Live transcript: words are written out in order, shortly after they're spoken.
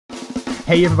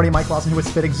Hey everybody, Mike Lawson here with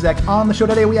Fit Exec. On the show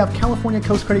today we have California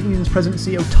Coast Credit Union's President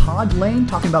and CEO Todd Lane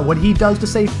talking about what he does to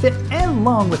stay fit and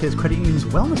along with his credit union's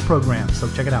wellness program. So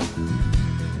check it out.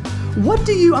 What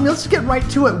do you, let's get right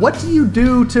to it. What do you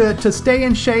do to stay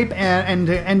in shape and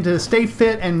to stay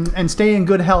fit and stay in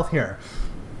good health here?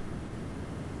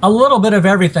 A little bit of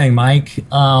everything, Mike.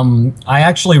 I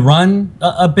actually run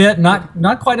a bit,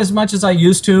 not quite as much as I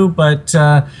used to, but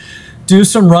do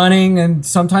some running, and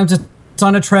sometimes it's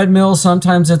on a treadmill,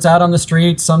 sometimes it's out on the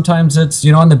street, sometimes it's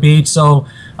on the beach. So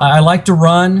I like to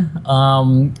run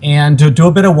and to do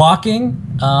a bit of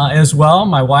walking as well.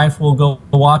 My wife will go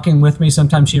walking with me.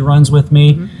 Sometimes she runs with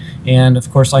me. Mm-hmm. And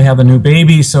of course I have a new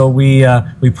baby, so we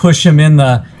push him in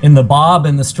the bob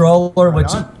in the stroller, which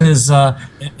is an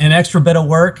extra bit of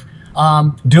work.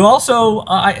 I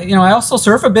also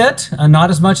surf a bit, not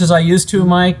as much as I used to,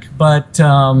 Mike, but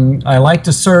I like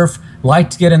to surf, like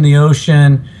to get in the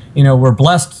ocean. We're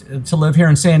blessed to live here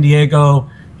in San Diego,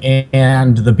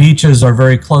 and the beaches are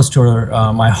very close to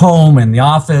my home and the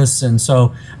office, and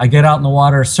so I get out in the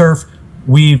water, surf.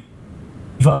 We've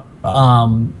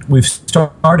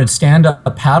started stand-up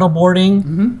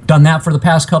paddleboarding, done that for the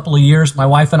past couple of years. My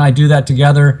wife and I do that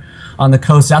together on the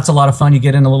coast. That's a lot of fun. You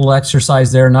get in a little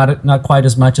exercise there, not quite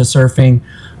as much as surfing,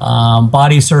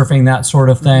 body surfing, that sort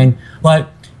of thing.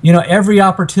 But every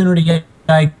opportunity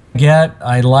I get,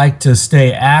 I like to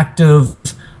stay active.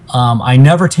 I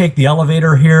never take the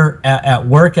elevator here at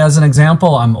work, as an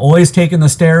example. I'm always taking the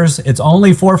stairs. It's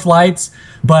only 4 flights,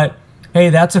 but hey,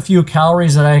 that's a few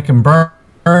calories that I can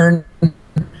burn,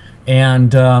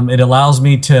 and it allows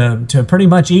me to pretty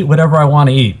much eat whatever I want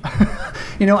to eat.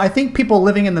 I think people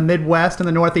living in the Midwest and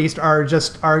the Northeast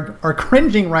are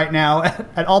cringing right now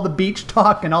at all the beach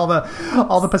talk and all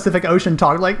the Pacific Ocean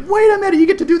talk. Like, wait a minute, you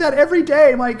get to do that every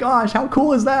day. My gosh, how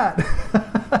cool is that?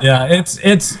 Yeah,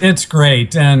 it's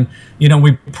great, and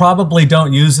we probably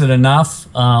don't use it enough.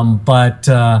 But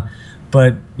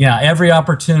yeah, every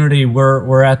opportunity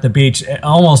we're at the beach,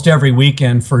 almost every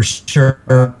weekend for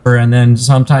sure, and then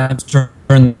sometimes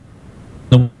during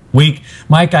the week.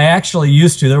 Mike, I actually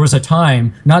used to, there was a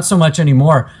time, not so much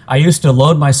anymore, I used to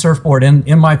load my surfboard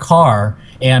in my car,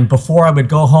 and before I would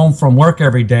go home from work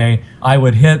every day, I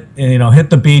would hit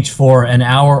the beach for an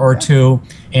hour or two,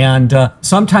 and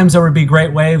sometimes there would be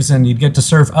great waves and you'd get to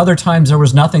surf. Other times there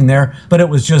was nothing there, but it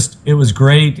was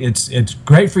great. It's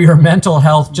great for your mental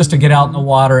health just to get out in the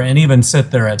water and even sit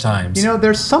there at times.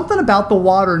 There's something about the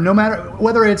water, no matter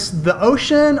whether it's the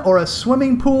ocean or a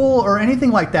swimming pool or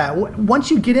anything like that.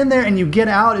 Once you get in there and you get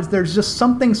out, there's just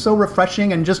something so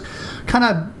refreshing and just kind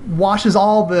of washes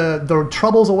all the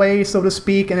troubles away, so to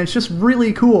speak, and it's just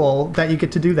really cool that you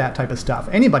get to do that type of stuff.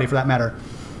 Anybody for that matter.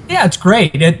 Yeah, it's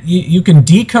great. You can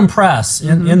decompress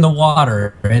in the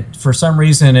water. For some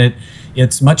reason,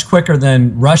 it's much quicker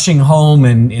than rushing home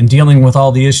and dealing with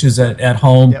all the issues at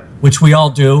home, which we all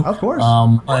do. Of course.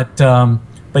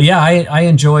 But yeah, I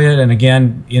enjoy it. And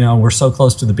again, we're so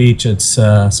close to the beach. It's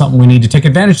something we need to take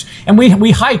advantage. And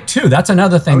we hike too. That's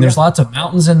another thing. There's lots of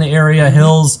mountains in the area,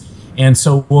 hills. And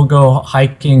so we'll go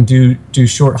hiking, do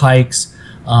short hikes.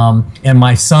 And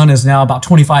my son is now about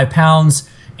 25 pounds,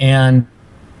 and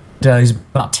he's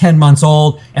about 10 months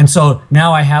old. And so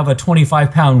now I have a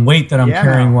 25-pound weight that I'm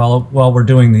carrying while we're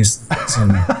doing these things.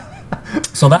 And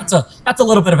so that's a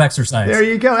little bit of exercise. There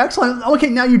you go. Excellent. Okay,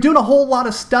 now you're doing a whole lot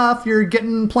of stuff. You're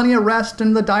getting plenty of rest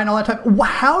and the diet and all that type.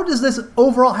 How does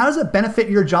it benefit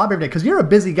your job every day? Because you're a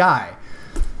busy guy.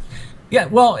 Yeah,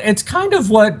 well, it's kind of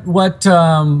what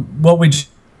we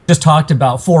just talked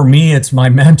about. For me, it's my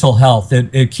mental health.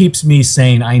 It keeps me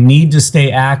sane. I need to stay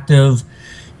active,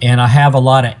 and I have a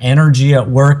lot of energy at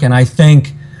work. And I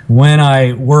think when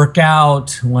I work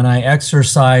out, when I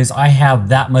exercise, I have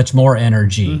that much more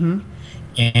energy.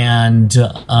 And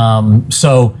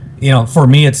so, for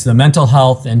me, it's the mental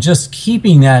health and just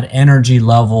keeping that energy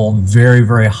level very,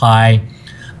 very high.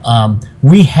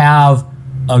 We have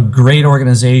a great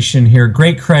organization here,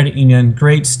 great credit union,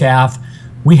 great staff.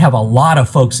 We have a lot of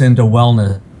folks into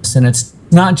wellness, and it's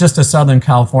not just a Southern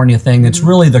California thing. It's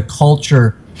really the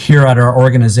culture here at our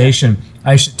organization.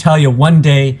 I should tell you, one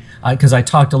day, because I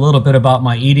talked a little bit about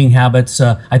my eating habits,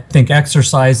 I think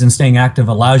exercise and staying active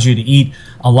allows you to eat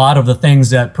a lot of the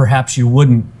things that perhaps you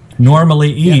wouldn't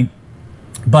normally eat.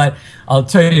 But I'll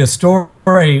tell you a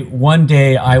story. One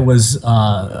day I was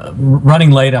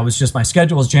running late. My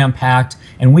schedule was jam-packed,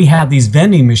 and we had these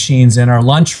vending machines in our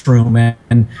lunchroom,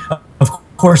 and of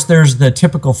course there's the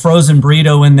typical frozen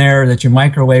burrito in there that you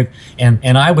microwave,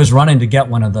 and I was running to get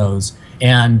one of those.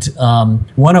 And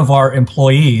one of our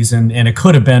employees, and it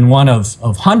could have been one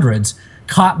of hundreds,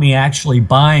 caught me actually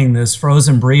buying this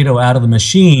frozen burrito out of the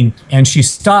machine, and she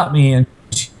stopped me and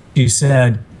she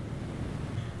said,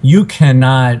 "You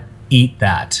cannot eat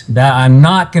that. I'm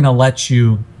not going to let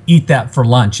you eat that for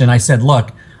lunch." And I said,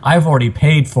 "Look, I've already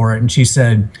paid for it." And she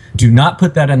said, "Do not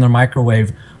put that in the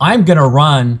microwave. I'm going to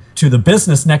run to the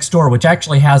business next door, which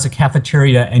actually has a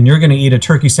cafeteria, and you're going to eat a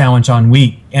turkey sandwich on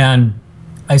wheat." And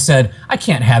I said, "I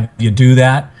can't have you do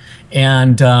that."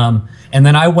 And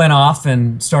then I went off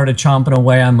and started chomping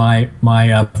away on my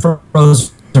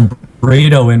frozen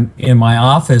burrito in my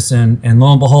office, and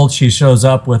lo and behold, she shows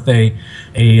up with a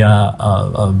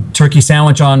turkey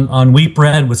sandwich on wheat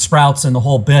bread with sprouts and the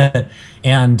whole bit.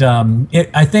 And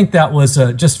I think that was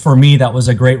just for me, that was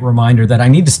a great reminder that I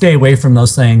need to stay away from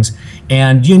those things.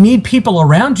 And you need people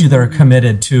around you that are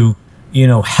committed to, you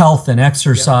know, health and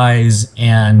exercise,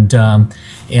 and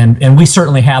we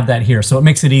certainly have that here, so it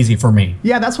makes it easy for me.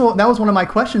 Yeah, that was one of my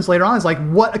questions later on, is like,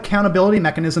 what accountability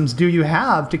mechanisms do you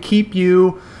have to keep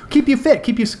you fit,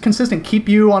 keep you consistent, keep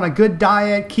you on a good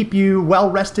diet, keep you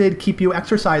well rested, keep you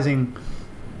exercising?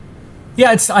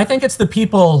 Yeah, I think it's the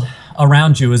people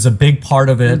around you is a big part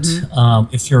of it.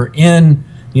 If you're in,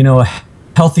 you know, a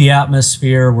healthy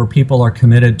atmosphere where people are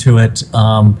committed to it,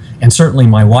 and certainly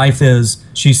my wife is.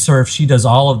 She surfs. She does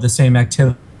all of the same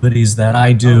activities that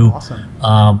I do. Oh,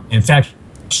 awesome. In fact,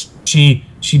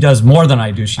 she does more than I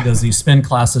do. She does these spin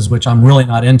classes, which I'm really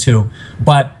not into.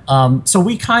 But so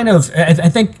we kind of, I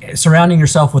think surrounding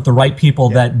yourself with the right people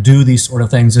that do these sort of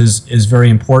things is very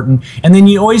important. And then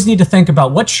you always need to think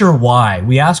about, what's your why?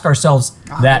 We ask ourselves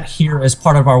that here as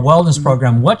part of our wellness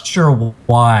program. What's your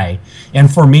why?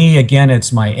 And for me, again,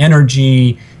 it's my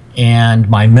energy and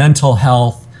my mental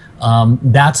health.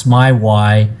 That's my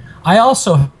why. I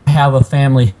also have a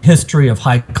family history of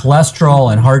high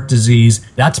cholesterol and heart disease.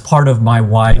 That's part of my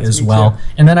why as well.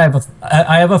 And then I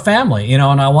have a family, you know,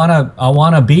 and I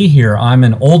want to be here. I'm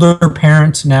an older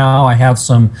parent now. I have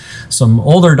some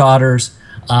older daughters,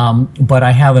 but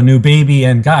I have a new baby,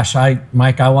 and gosh,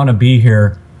 Mike, I want to be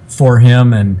here for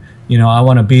him, and you know, I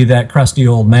want to be that crusty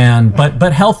old man,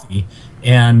 but healthy.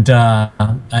 And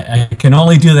I can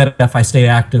only do that if I stay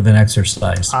active and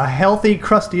exercise. A healthy,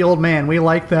 crusty old man. We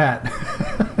like that.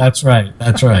 That's right.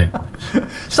 That's right.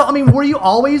 So, I mean, were you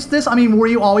always this? I mean, were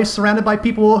you always surrounded by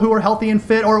people who were healthy and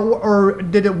fit, or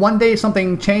did it one day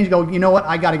something change? Go, you know what?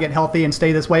 I got to get healthy and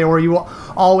stay this way. Or were you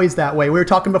always that way? We were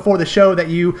talking before the show that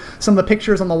some of the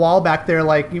pictures on the wall back there,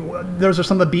 like those are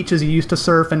some of the beaches you used to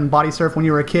surf and body surf when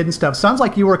you were a kid and stuff. Sounds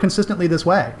like you were consistently this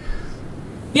way.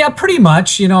 Yeah, pretty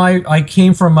much. You know, I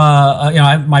came from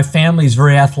my family's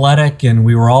very athletic, and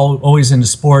we were always into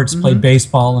sports. Played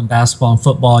baseball and basketball and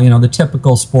football. You know, the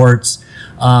typical sports.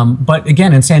 But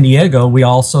again, in San Diego, we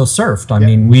also surfed. I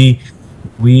mean,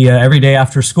 we every day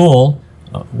after school,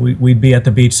 we'd be at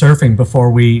the beach surfing before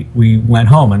we went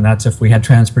home, and that's if we had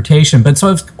transportation. But so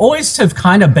I've always have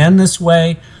kind of been this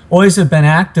way. Always have been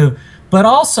active. But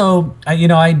also, you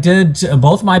know,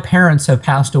 both my parents have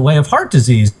passed away of heart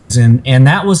disease, and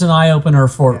that was an eye-opener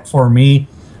for me,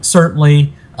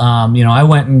 certainly. You know, I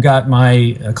went and got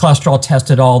my cholesterol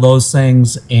tested, all those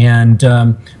things, and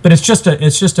but it's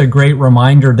just a great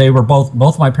reminder. They were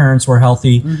both my parents were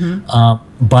healthy,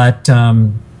 but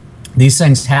these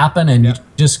things happen, and you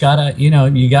just gotta, you know,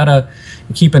 you gotta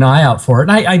keep an eye out for it.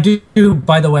 And I do,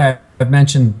 by the way, I've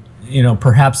mentioned, you know,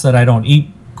 perhaps that I don't eat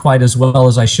quite as well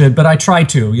as I should, but I try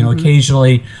to. You know,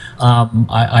 occasionally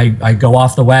I go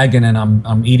off the wagon and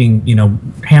I'm eating, you know,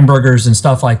 hamburgers and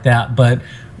stuff like that. But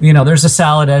you know, there's a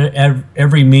salad at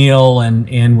every meal,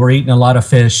 and we're eating a lot of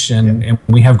fish, and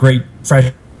we have great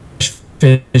fresh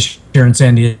fish here in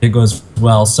San Diego as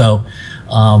well. So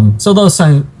so those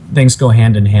things go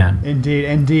hand in hand. Indeed,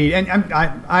 indeed. And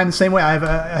I'm the same way. I have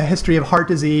a history of heart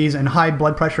disease and high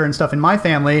blood pressure and stuff in my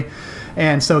family.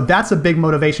 And so that's a big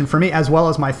motivation for me, as well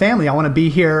as my family. I want to be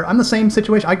here. I'm the same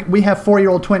situation. We have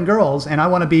 4-year-old twin girls, and I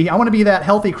want to be that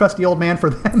healthy, crusty old man for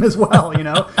them as well, you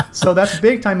know? So that's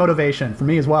big time motivation for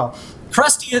me as well.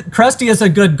 Crusty is a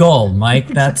good goal, Mike.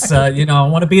 That's you know, I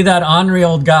want to be that ornery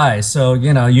old guy. So,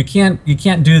 you know, you can't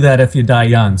do that if you die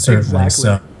young, certainly.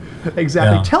 Exactly.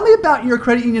 Exactly. Yeah. Tell me about your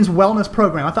credit union's wellness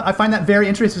program. I find that very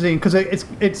interesting, because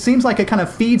it seems like it kind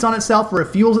of feeds on itself, or it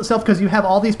fuels itself, because you have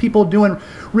all these people doing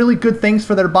really good things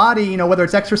for their body, you know, whether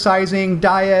it's exercising,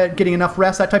 diet, getting enough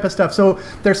rest, that type of stuff. So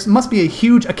there must be a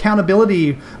huge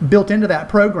accountability built into that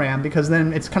program, because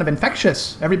then it's kind of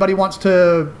infectious. Everybody wants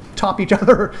to top each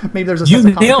other. Maybe there's a sense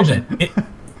of competition. You nailed it.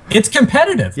 It's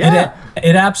competitive. Yeah.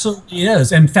 It absolutely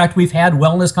is. In fact, we've had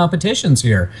wellness competitions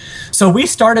here. So we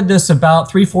started this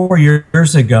about 3-4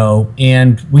 years ago,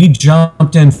 and we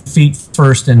jumped in feet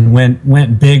first and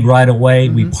went big right away.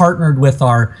 We partnered with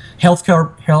our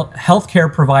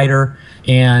healthcare provider,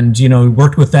 and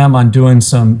worked with them on doing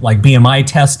some like BMI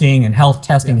testing and health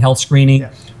testing, health screening.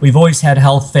 We've always had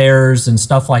health fairs and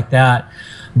stuff like that.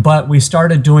 But we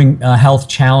started doing health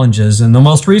challenges, and the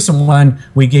most recent one,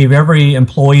 we gave every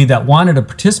employee that wanted to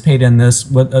participate in this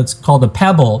what's called a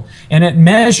Pebble, and it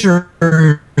measures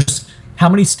how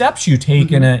many steps you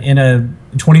take in a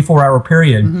 24-hour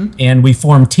period. And we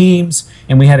formed teams,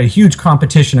 and we had a huge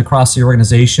competition across the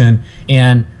organization.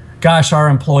 And gosh, our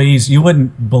employees, you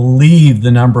wouldn't believe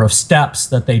the number of steps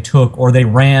that they took or they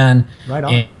ran,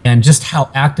 and just how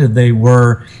active they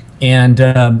were. And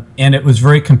it was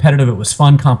very competitive. It was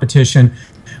fun competition.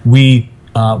 We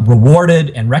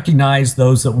rewarded and recognized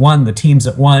those that won, the teams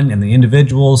that won, and the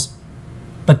individuals.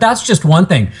 But that's just one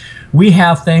thing. We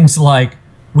have things like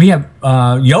we have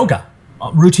yoga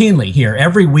routinely here.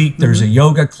 Every week there's a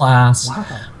yoga class.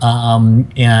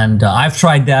 And I've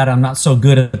tried that. I'm not so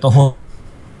good at the whole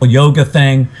yoga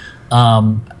thing.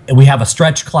 We have a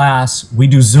stretch class. We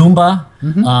do Zumba.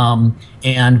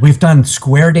 And we've done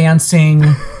square dancing.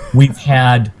 We've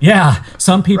had,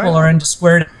 some people are into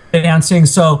square dancing,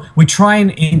 so we try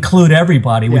and include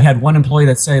everybody. We had one employee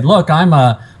that said, "Look, I'm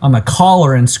a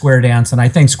caller in square dance, and I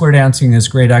think square dancing is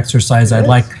great exercise. I'd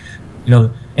like,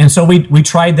 And so we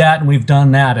tried that, and we've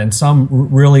done that, and some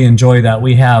really enjoy that.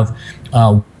 We have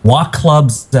walk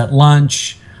clubs at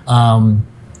lunch.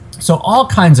 So all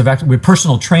kinds of activities. With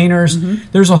personal trainers.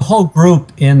 There's a whole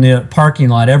group in the parking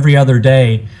lot every other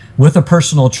day with a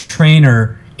personal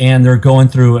trainer, and they're going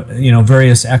through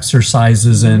various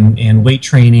exercises and weight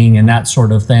training and that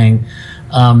sort of thing.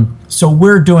 So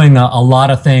we're doing a lot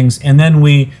of things, and then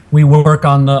we work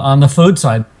on the food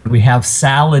side. We have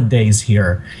salad days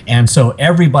here, and so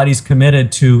everybody's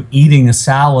committed to eating a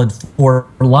salad for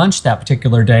lunch that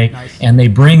particular day. And they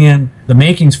bring in the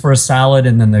makings for a salad,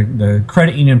 and then the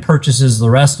credit union purchases the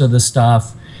rest of the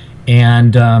stuff.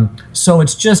 And so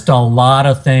it's just a lot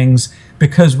of things,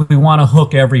 because we want to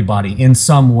hook everybody in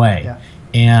some way.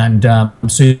 And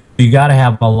so you got to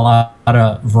have a lot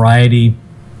of variety.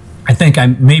 I think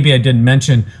maybe I didn't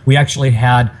mention, we actually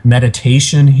had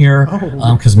meditation here,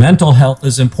 because mental health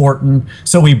is important.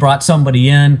 So we brought somebody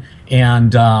in,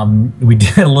 and we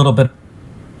did a little bit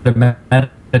of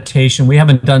meditation. We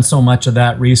haven't done so much of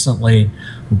that recently,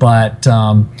 but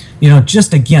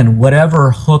just again,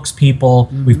 whatever hooks people.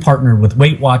 We've partnered with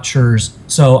Weight Watchers.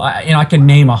 So I can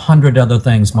name 100 other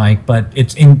things, Mike, but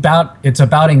it's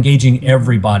about engaging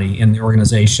everybody in the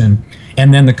organization,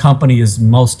 and then the company is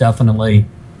most definitely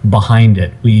behind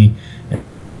it. We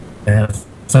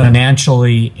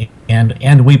financially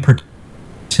and we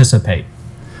participate.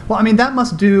 Well, I mean, that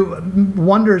must do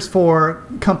wonders for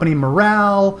company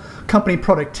morale, company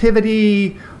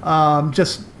productivity,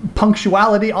 just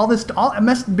punctuality, all this. It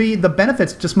must be, the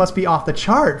benefits just must be off the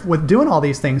chart with doing all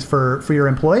these things for your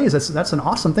employees. That's an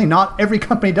awesome thing. Not every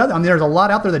company does. I mean, there's a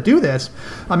lot out there that do this.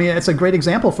 I mean, it's a great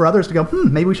example for others to go,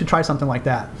 maybe we should try something like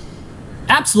that.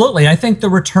 Absolutely. I think the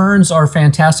returns are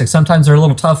fantastic. Sometimes they're a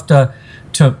little tough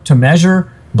to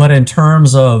measure, but in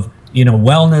terms of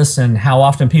wellness and how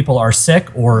often people are sick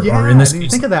or in this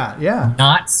case, think of that.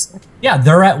 Not sick.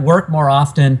 They're at work more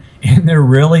often, and they're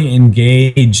really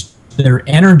engaged. Their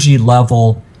energy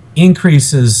level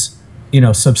increases,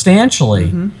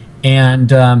 substantially. And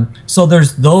so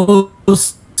there's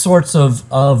those sorts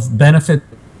of benefits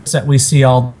that we see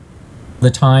all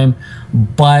the time,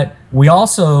 but we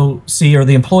also see, or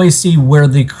the employees see, where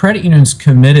the credit union's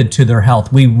committed to their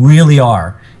health. We really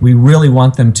are. We really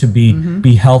want them to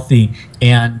be healthy,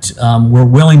 and we're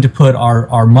willing to put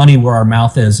our money where our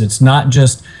mouth is. It's not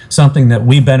just something that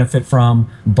we benefit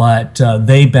from, but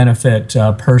they benefit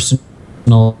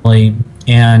personally.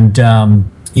 And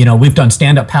we've done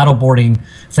stand-up paddleboarding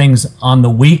things on the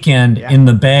weekend in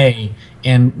the bay,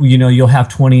 and you'll have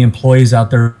 20 employees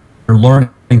out there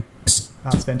learning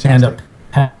stand-up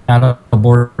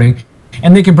paddleboarding,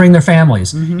 and they can bring their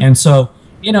families. And so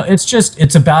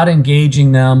it's about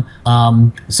engaging them.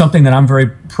 Something that I'm very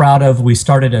proud of, we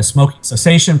started a smoking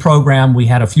cessation program. We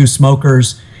had a few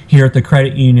smokers here at the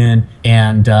credit union,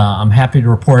 and I'm happy to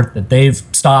report that they've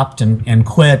stopped and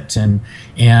quit, and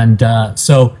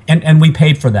we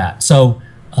paid for that. So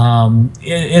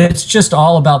it's just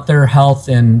all about their health,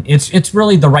 and it's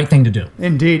really the right thing to do.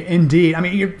 Indeed. I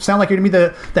mean, you sound like you're going to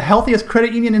be the healthiest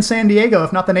credit union in San Diego,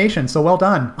 if not the nation. So well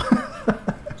done.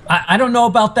 I don't know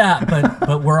about that,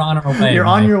 but we're on our way. You're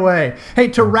on your way. Hey,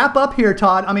 to wrap up here,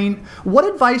 Todd, I mean, what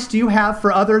advice do you have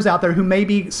for others out there who may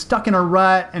be stuck in a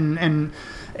rut and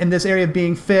in this area of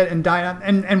being fit and diet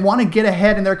and want to get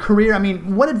ahead in their career? I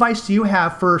mean, what advice do you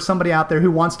have for somebody out there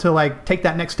who wants to like take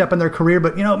that next step in their career,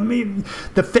 but maybe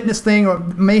the fitness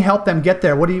thing may help them get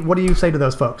there? What do you say to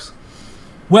those folks?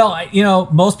 Well,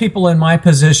 most people in my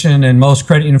position and most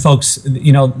credit union folks,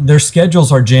 their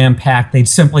schedules are jam-packed. They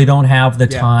simply don't have the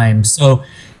time. So,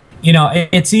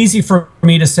 it's easy for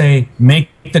me to say, make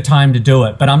the time to do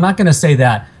it, but I'm not going to say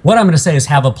that. What I'm going to say is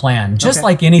have a plan. Just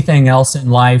like anything else in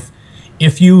life,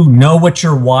 if you know what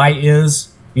your why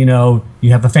is, you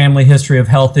have a family history of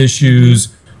health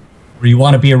issues, or you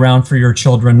want to be around for your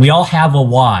children. We all have a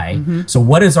why. So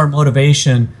what is our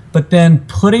motivation? But then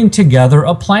putting together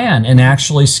a plan and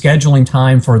actually scheduling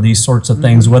time for these sorts of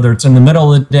things, whether it's in the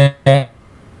middle of the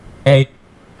day,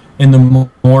 in the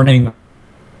morning,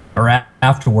 or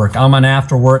after work. I'm an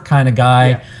after work kind of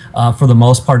guy for the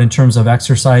most part in terms of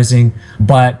exercising,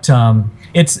 but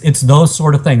it's those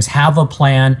sort of things. Have a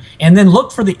plan and then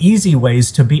look for the easy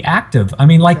ways to be active. I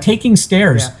mean, like taking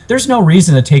stairs. There's no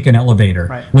reason to take an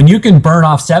elevator. When you can burn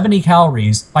off 70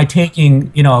 calories by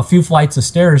taking, a few flights of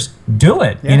stairs, do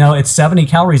it. It's 70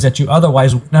 calories that you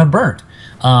otherwise wouldn't have burnt.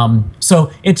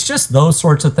 So it's just those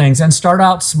sorts of things, and start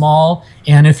out small.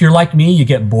 And if you're like me, you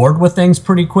get bored with things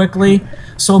pretty quickly.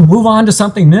 So move on to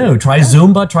something new. Try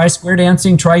Zumba, try square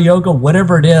dancing, try yoga,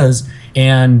 whatever it is.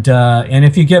 And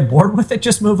if you get bored with it,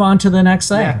 just move on to the next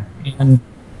thing. And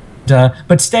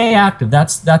but stay active.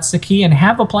 That's the key, and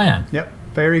have a plan. Yep.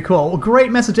 Very cool. Well, great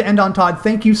message to end on, Todd.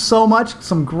 Thank you so much.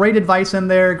 Some great advice in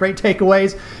there, great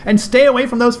takeaways. And stay away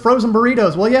from those frozen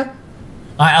burritos, will you?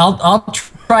 I'll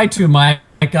try to, Mike.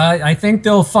 I think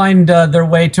they'll find their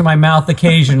way to my mouth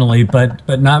occasionally,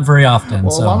 but not very often.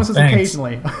 Well, as long as it's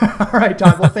occasionally. All right,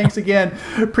 Todd. Well, thanks again.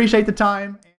 Appreciate the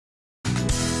time.